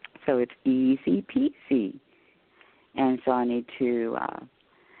 So it's easy peasy. And so I need to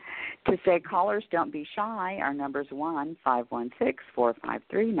say, callers, don't be shy. Our number's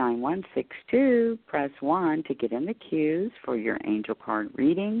 1-516-453-9162. Press 1 to get in the queues for your angel card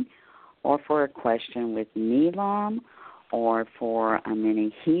reading, or for a question with Neelam, or for a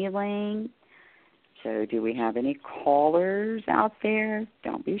mini healing. So do we have any callers out there?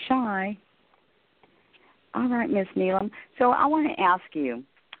 Don't be shy. All right, Miss Neelam. So I want to ask you,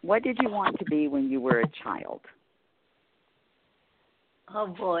 what did you want to be when you were a child? Oh,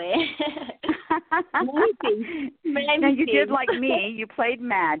 boy. Many things. Now, you did like me. You played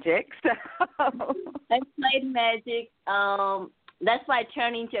magic. So I played magic. That's why I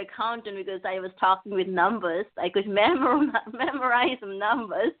turned into accountant, because I was talking with numbers. I could memorize some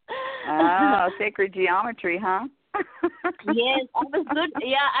numbers. Oh, sacred geometry, huh? Yes, I was good.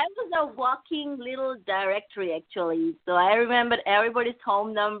 Yeah, I was a walking little directory, actually. So I remembered everybody's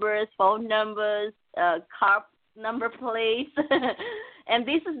home numbers, phone numbers, car number plates. And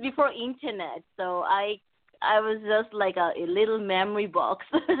this is before internet. So I was just like a little memory box.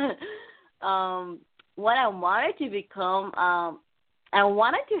 What I wanted to become, I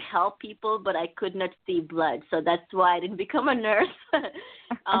wanted to help people, but I could not see blood, so that's why I didn't become a nurse.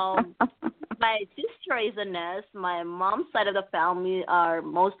 My sister is a nurse. My mom's side of the family are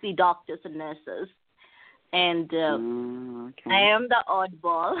mostly doctors and nurses, and okay. I am the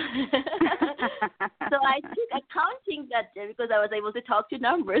oddball. So I took accounting that day because I was able to talk to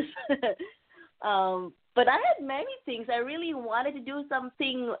numbers. But I had many things. I really wanted to do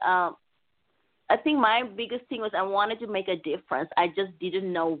something. I think my biggest thing was I wanted to make a difference. I just didn't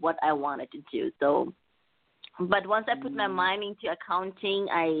know what I wanted to do. So, but once I put my mind into accounting,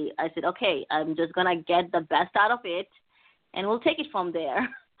 I said, okay, I'm just going to get the best out of it, and we'll take it from there.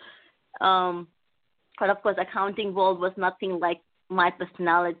 But, of course, accounting world was nothing like my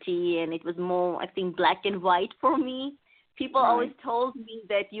personality, and it was more, I think, black and white for me. People always told me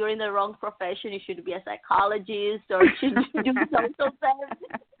that you're in the wrong profession. You should be a psychologist or you should do social science.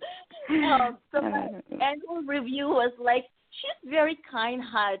 So my annual review was like, she's very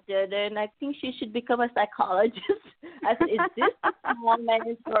kind-hearted, and I think she should become a psychologist. I said, is this a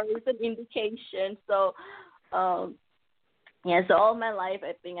comment or is it an indication? So, so all my life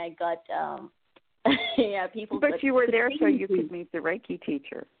I think I got, people. But you were there so you could meet the Reiki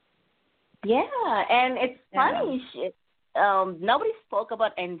teacher. Yeah, and it's funny. Nobody spoke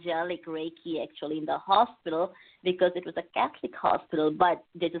about angelic Reiki actually in the hospital because it was a Catholic hospital, but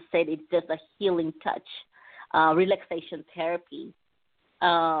they just said it's just a healing touch, relaxation therapy.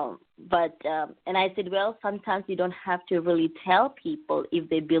 And I said, well, sometimes you don't have to really tell people. If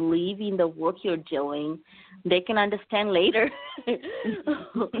they believe in the work you're doing, they can understand later.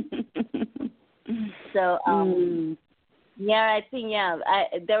 So, yeah, I think,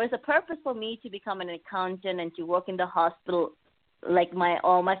 there was a purpose for me to become an accountant and to work in the hospital. Like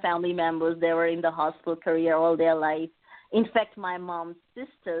all my family members, they were in the hospital career all their life. In fact, my mom's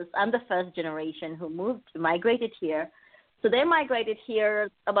sisters, I'm the first generation who migrated here. So they migrated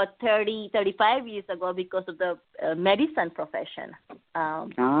here about 35 years ago because of the medicine profession.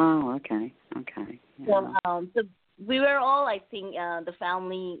 Okay. Yeah. So we were all, I think, the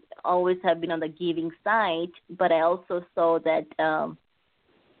family always have been on the giving side, but I also saw that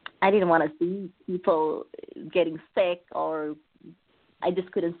I didn't want to see people getting sick, or I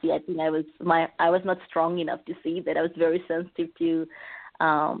just couldn't see. I think I was not strong enough to see that. I was very sensitive to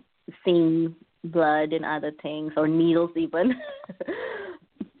seeing blood and other things, or needles even.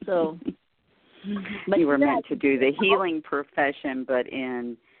 So, but you were meant to do the healing profession, but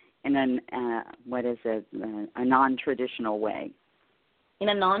in a non-traditional way. In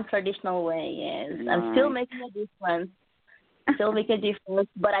a non-traditional way, yes. Right. I'm still making a difference.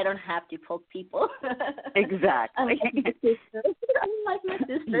 But I don't have to poke people. Exactly. Unlike my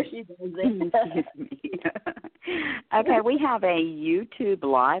sister, she does it. Excuse me. Okay, we have a YouTube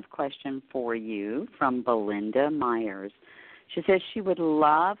live question for you from Belinda Myers. She says she would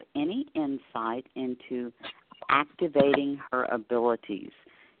love any insight into activating her abilities.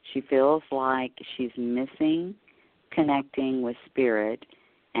 She feels like she's missing connecting with spirit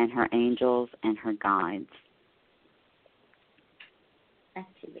and her angels and her guides.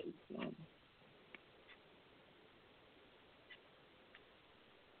 Activating.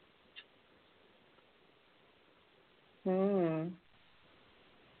 Hmm.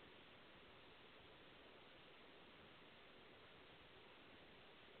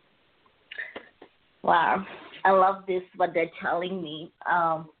 Wow. I love this, what they're telling me.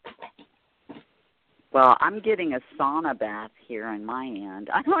 Well, I'm getting a sauna bath here on my end.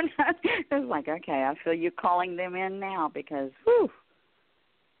 I don't know. It's like, okay, I feel you calling them in now because, whew.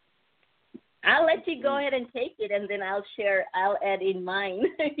 I'll let you go ahead and take it, and then I'll add in mine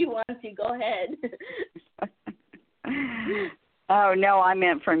if you want to. Go ahead. Oh, no, I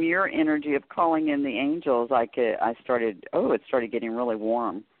meant from your energy of calling in the angels, it started getting really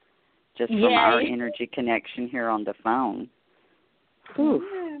warm just from our energy connection here on the phone.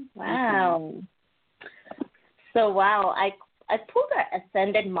 Whew. Wow. So, I pulled an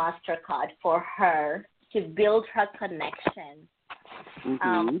Ascended Master card for her to build her connection.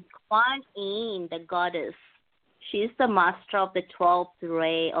 Kuan Yin, the goddess, she's the master of the 12th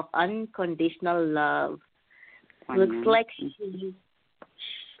ray of unconditional love. Looks like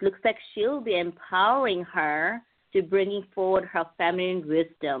she'll be empowering her to bringing forward her feminine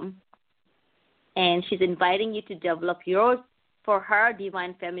wisdom, and she's inviting you to develop for her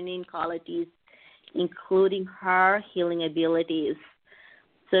divine feminine qualities, including her healing abilities.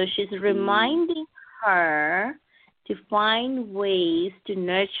 So she's reminding her to find ways to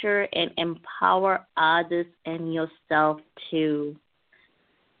nurture and empower others and yourself too.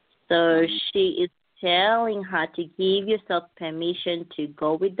 So she is telling her to give yourself permission to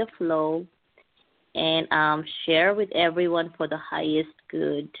go with the flow and share with everyone for the highest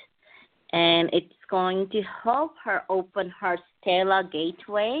good. And it's going to help her open her stellar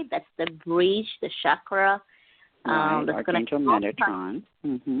gateway. That's the bridge, the chakra. Right, that's Archangel Metatron.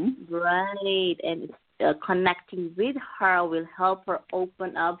 Right, and connecting with her will help her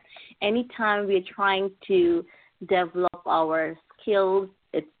open up. Anytime we're trying to develop our skills,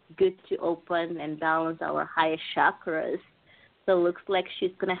 it's good to open and balance our highest chakras. So it looks like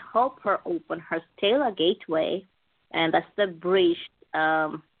she's going to help her open her stellar gateway, and that's the bridge.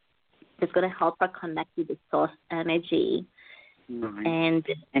 It's going to help her connect with the source energy. Right. And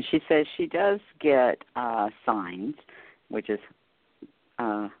she says she does get signs, which is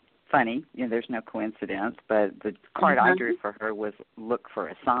funny. You know, there's no coincidence, but the card I drew for her was look for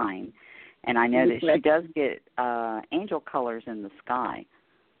a sign. And I know that she does get angel colors in the sky.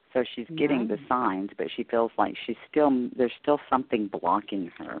 So she's getting the signs, but she feels like there's still something blocking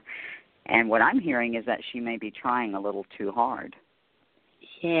her. And what I'm hearing is that she may be trying a little too hard.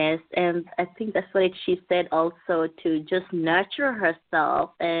 Yes, and I think that's what she said also, to just nurture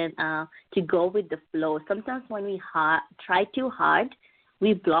herself and to go with the flow. Sometimes when we try too hard,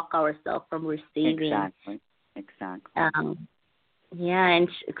 we block ourselves from receiving. Exactly. And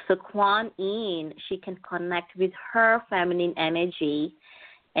so Kuan Yin, she can connect with her feminine energy,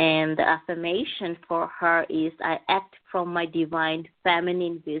 and the affirmation for her is, I act from my divine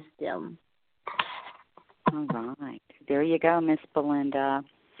feminine wisdom. All right. There you go, Miss Belinda.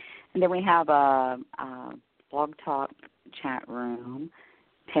 And then we have a Blog Talk chat room,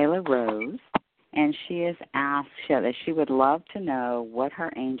 Taylor Rose, and she has asked that she would love to know what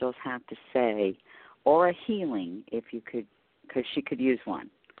her angels have to say, or a healing, if you could, because she could use one.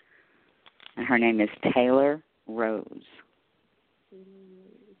 And her name is Taylor Rose.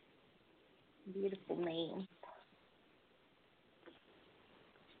 Beautiful name.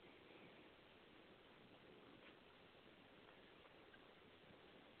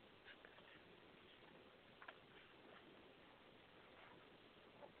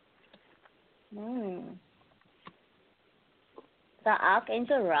 The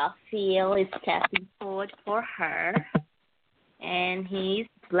Archangel Raphael is stepping forward for her, and he's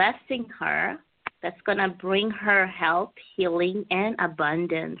blessing her. That's going to bring her health, healing, and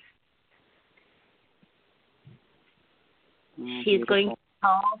abundance. She's going to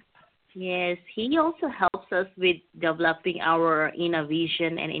help. Yes, he also helps us with developing our inner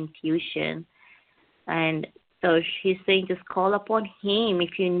vision and intuition. And so she's saying just call upon him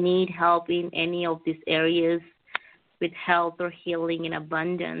if you need help in any of these areas with health or healing and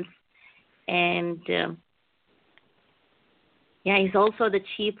abundance. And, he's also the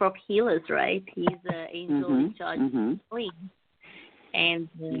chief of healers, right? He's the angel in charge of healing. And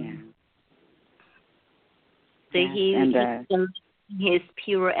so he's his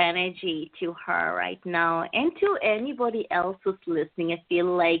pure energy to her right now, and to anybody else who's listening. I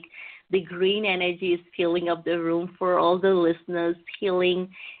feel like the green energy is filling up the room for all the listeners, healing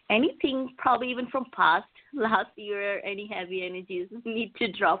anything, probably even from last year, any heavy energies need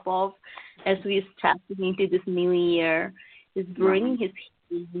to drop off as we step into this new year. Is bringing his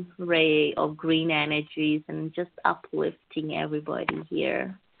healing ray of green energies and just uplifting everybody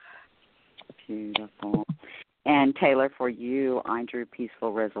here. Beautiful. And Taylor, for you, I drew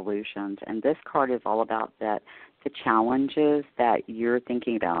Peaceful Resolutions, and this card is all about that the challenges that you're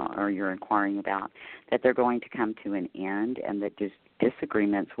thinking about or you're inquiring about, that they're going to come to an end and that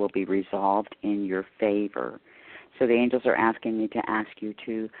disagreements will be resolved in your favor. So the angels are asking me to ask you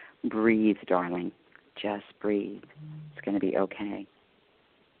to breathe, darling. Just breathe. It's going to be okay.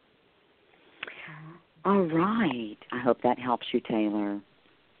 All right. I hope that helps you, Taylor.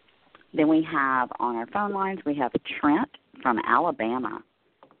 Then we have on our phone lines, we have Trent from Alabama.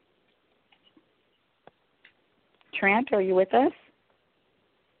 Trent, are you with us?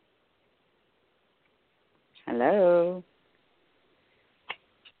 Hello.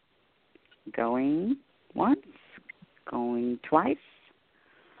 Going once, going twice,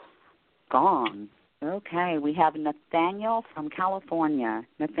 gone. Okay, we have Nathaniel from California.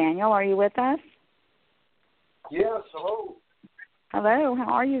 Nathaniel, are you with us? Yes, hello. Hello, how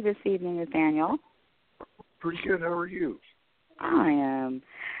are you this evening, Nathaniel? Pretty good. How are you? I am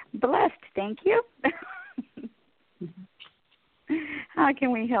blessed, thank you. How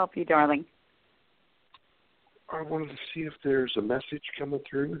can we help you, darling? I wanted to see if there's a message coming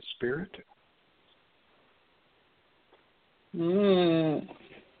through in spirit.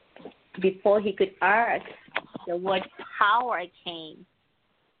 Before he could ask, the word power came.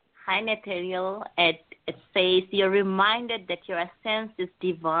 Hi, Nathaniel. It says you're reminded that your essence is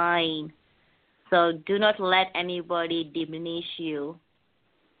divine. So do not let anybody diminish you.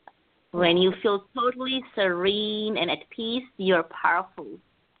 When you feel totally serene and at peace, you're powerful,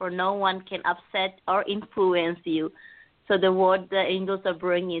 for no one can upset or influence you. So the word the angels are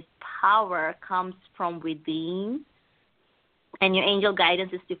bringing is power comes from within. And your angel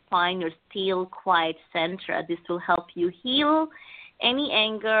guidance is to find your still, quiet center. This will help you heal any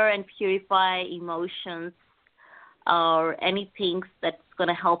anger and purify emotions or anything that's going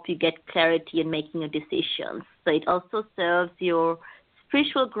to help you get clarity in making your decisions. So it also serves your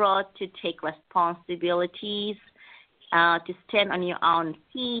spiritual growth, to take responsibilities, to stand on your own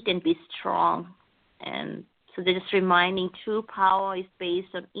feet and be strong. And so they're just reminding true power is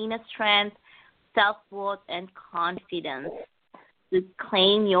based on inner strength, self-worth, and confidence. To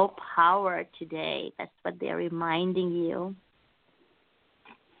claim your power today. That's what they're reminding you.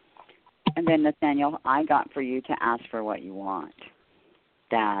 And then, Nathaniel, I got for you to ask for what you want.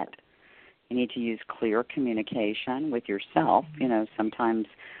 That you need to use clear communication with yourself. You know, sometimes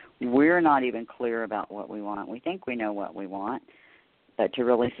we're not even clear about what we want. We think we know what we want, but to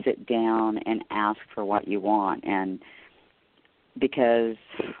really sit down and ask for what you want. And because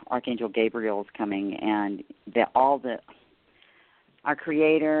Archangel Gabriel is coming, and our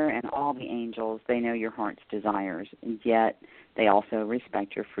Creator and all the angels, they know your heart's desires, and yet they also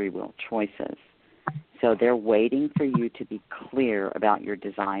respect your free will choices. So they're waiting for you to be clear about your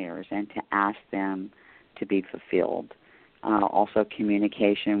desires and to ask them to be fulfilled. Also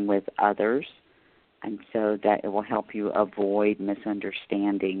communication with others, and so that it will help you avoid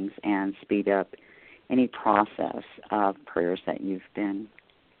misunderstandings and speed up any process of prayers that you've been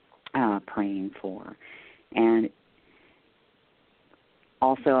praying for. And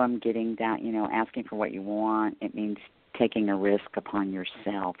also I'm getting that, asking for what you want, it means taking a risk upon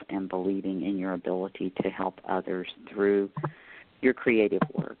yourself and believing in your ability to help others through your creative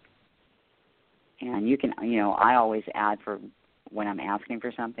work. And you can, I always add for when I'm asking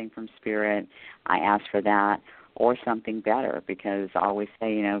for something from Spirit, I ask for that or something better, because I always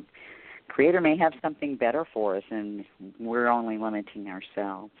say, Creator may have something better for us, and we're only limiting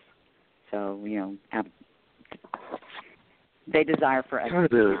ourselves. So, they desire for us to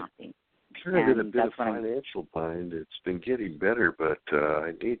be happy. Kind of in a bit of financial bind. It's been getting better, but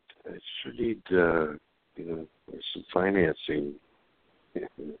I sure need some financing.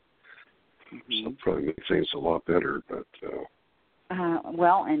 So probably make things a lot better. But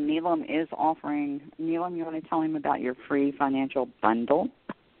well, and Neelam is offering. Neelam, you want to tell him about your free financial bundle?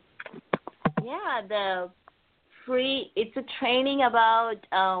 Yeah, it's a training about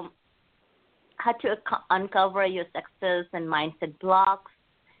how to uncover your success and mindset blocks.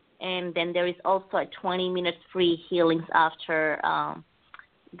 And then there is also a 20-minute free healings after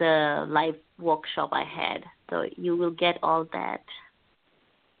the live workshop I had. So you will get all that.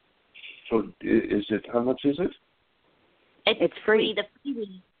 So how much is it? It's free.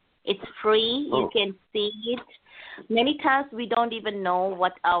 It's free. Oh. You can see it. Many times we don't even know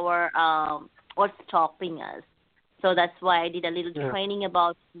what what's stopping us. So that's why I did a little training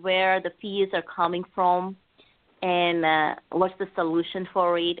about where the fears are coming from and what's the solution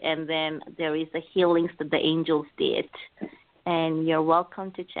for it. And then there is the healings that the angels did. And you're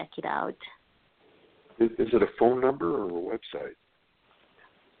welcome to check it out. Is it a phone number or a website?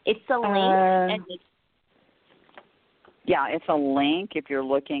 It's a link. Yeah, it's a link. If you're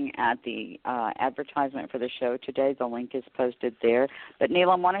looking at the advertisement for the show today, the link is posted there. But,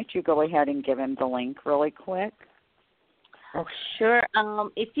 Neelam, why don't you go ahead and give him the link really quick? Oh, sure.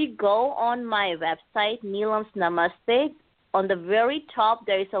 If you go on my website, Neelam's Namaste, on the very top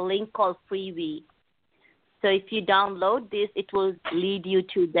there is a link called Freebie. So if you download this, it will lead you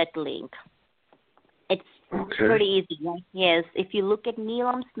to that link. It's pretty easy. Yes, if you look at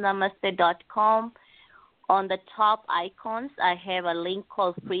neelamsnamaste.com, on the top icons, I have a link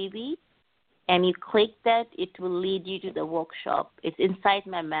called Freebie, and you click that, it will lead you to the workshop. It's inside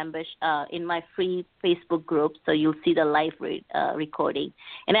my membership, in my free Facebook group, so you'll see the live recording.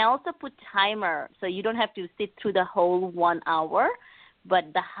 And I also put timer, so you don't have to sit through the whole 1 hour,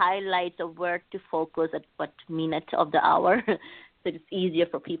 but the highlights of where to focus at what minute of the hour, so it's easier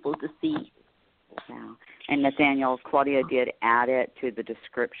for people to see. Yeah. And Nathaniel, Claudia did add it to the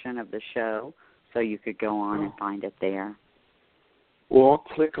description of the show, so you could go on and find it there. Well, I'll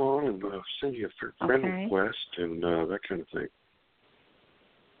click on and send you a friend request and that kind of thing.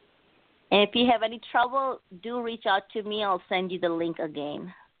 And if you have any trouble, do reach out to me. I'll send you the link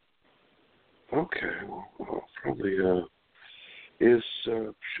again. Okay. Well probably do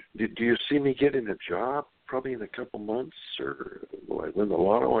you see me getting a job probably in a couple months, or will I win the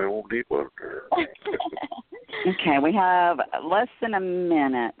lotto? I won't need one. Okay, we have less than a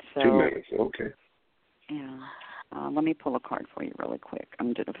minute. So 2 minutes, okay. Yeah. Let me pull a card for you really quick.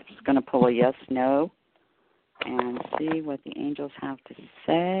 I'm just going to pull a yes, no, and see what the angels have to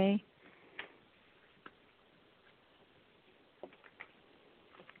say.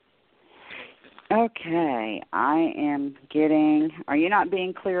 Okay, I am getting, are you not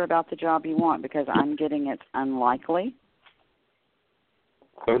being clear about the job you want? Because I'm getting it's unlikely.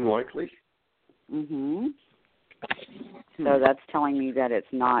 Unlikely? Mm-hmm. So that's telling me that it's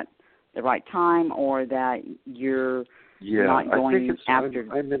not the right time, or that you're not going I think it's, after.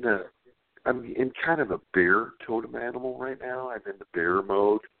 I'm in kind of a bear totem animal right now. I'm in the bear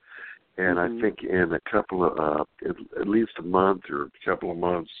mode, and I think in a couple of at least a month or a couple of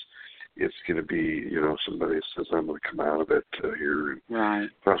months, it's going to be, somebody says I'm going to come out of it here and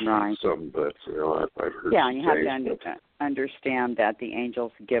possibly something. But I've heard. Yeah, and you have to understand that the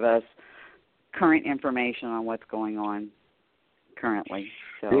angels give us current information on what's going on currently.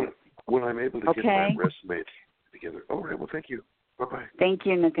 So when I'm able to get my resume together. All right. Well, thank you. Bye-bye. Thank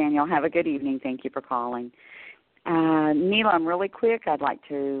you, Nathaniel. Have a good evening. Thank you for calling. Neelam, really quick, I'd like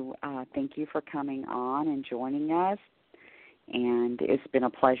to thank you for coming on and joining us. And it's been a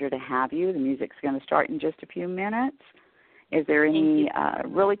pleasure to have you. The music's going to start in just a few minutes. Is there any,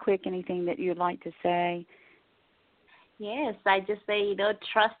 really quick, anything that you'd like to say? Yes, I just say,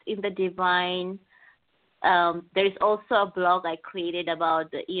 trust in the divine. There's also a blog I created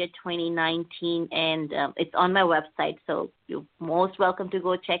about the year 2019, and it's on my website, so you're most welcome to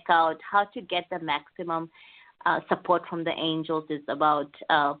go check out how to get the maximum support from the angels. It's about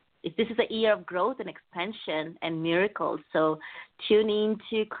this is a year of growth and expansion and miracles, so tune in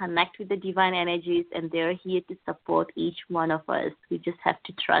to connect with the divine energies, and they're here to support each one of us. We just have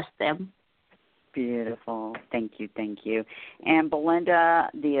to trust them. Beautiful. Thank you. And Belinda,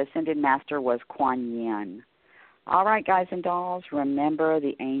 the Ascended Master was Kuan Yin. All right, guys and dolls, remember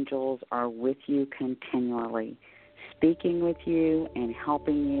the angels are with you continually, speaking with you and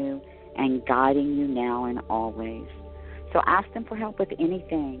helping you and guiding you now and always. So ask them for help with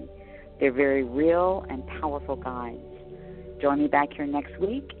anything. They're very real and powerful guides. Join me back here next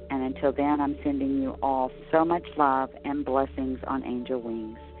week, and until then, I'm sending you all so much love and blessings on angel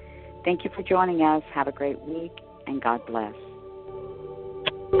wings. Thank you for joining us. Have a great week, and God bless.